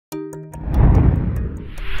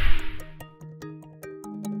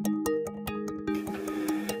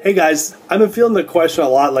Hey guys, I've been feeling the question a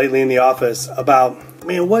lot lately in the office about,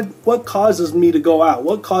 man, what causes me to go out?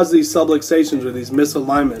 What causes these subluxations or these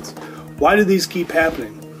misalignments? Why do these keep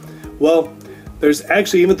happening? Well, there's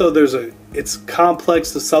actually, even though it's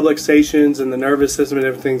complex, the subluxations and the nervous system and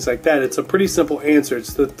everything like that, it's a pretty simple answer.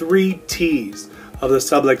 It's the 3 T's of the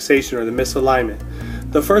subluxation or the misalignment.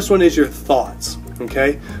 The first one is your thoughts.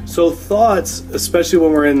 Okay, so thoughts, especially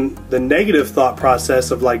when we're in the negative thought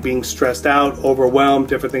process of like being stressed out, overwhelmed,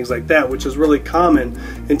 different things like that, which is really common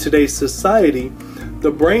in today's society,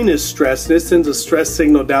 the brain is stressed and it sends a stress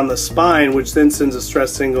signal down the spine, which then sends a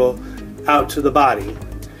stress signal out to the body.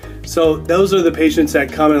 So those are the patients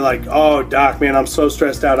that come in like, oh doc, man, I'm so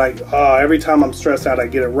stressed out. Every time I'm stressed out, I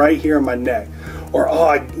get it right here in my neck. Or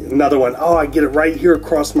another one, I get it right here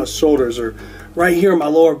across my shoulders, or right here in my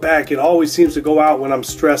lower back. It always seems to go out when I'm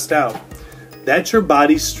stressed out. That's your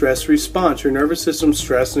body's stress response. Your nervous system's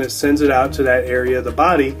stressed and it sends it out to that area of the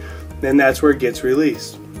body, and that's where it gets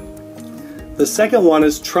released. The second one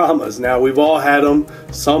is traumas. Now, we've all had them,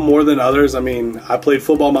 some more than others. I mean, I played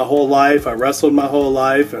football my whole life. I wrestled my whole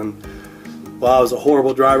life, and well, I was a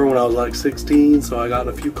horrible driver when I was like 16, so I got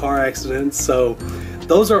in a few car accidents. So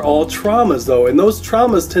those are all traumas though, and those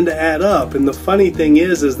traumas tend to add up. And the funny thing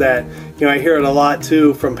is that, you know, I hear it a lot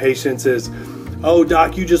too from patients is, oh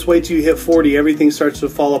doc, you just wait till you hit 40, everything starts to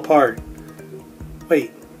fall apart.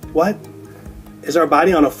 Wait, what? Is our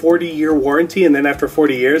body on a 40-year warranty and then after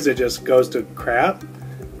 40 years it just goes to crap?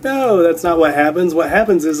 No, that's not what happens. What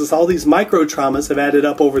happens is all these micro traumas have added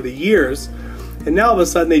up over the years, and now all of a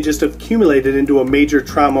sudden they just accumulated into a major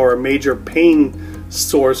trauma or a major pain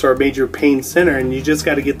source or a major pain center, and you just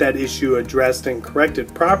got to get that issue addressed and corrected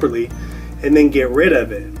properly and then get rid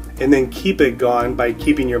of it and then keep it gone by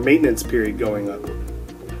keeping your maintenance period going up.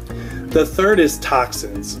 The third is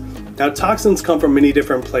toxins. Now, toxins come from many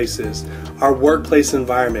different places. Our workplace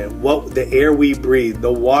environment, the air we breathe,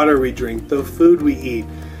 the water we drink, the food we eat.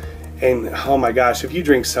 And oh my gosh, if you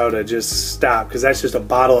drink soda, just stop, because that's just a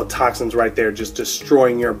bottle of toxins right there, just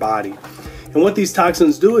destroying your body. And what these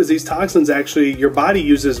toxins do is these toxins actually, your body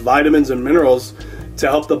uses vitamins and minerals to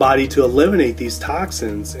help the body to eliminate these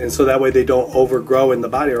toxins, and so that way they don't overgrow in the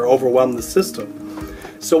body or overwhelm the system.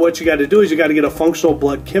 So what you got to do is you got to get a functional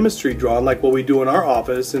blood chemistry drawn, like what we do in our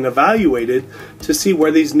office, and evaluated to see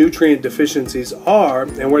where these nutrient deficiencies are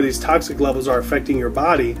and where these toxic levels are affecting your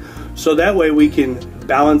body, so that way we can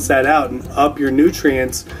balance that out and up your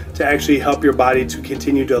nutrients to actually help your body to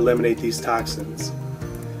continue to eliminate these toxins.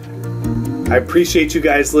 I appreciate you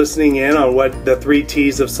guys listening in on what the 3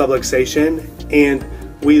 T's of subluxation, and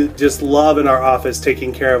we just love in our office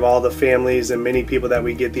taking care of all the families and many people that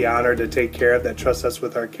we get the honor to take care of that trust us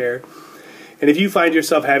with our care. And if you find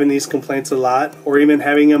yourself having these complaints a lot, or even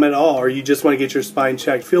having them at all, or you just want to get your spine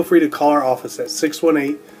checked, feel free to call our office at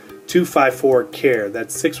 618-254-CARE.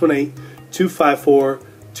 That's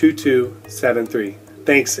 618-254-2273.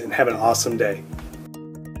 Thanks, and have an awesome day.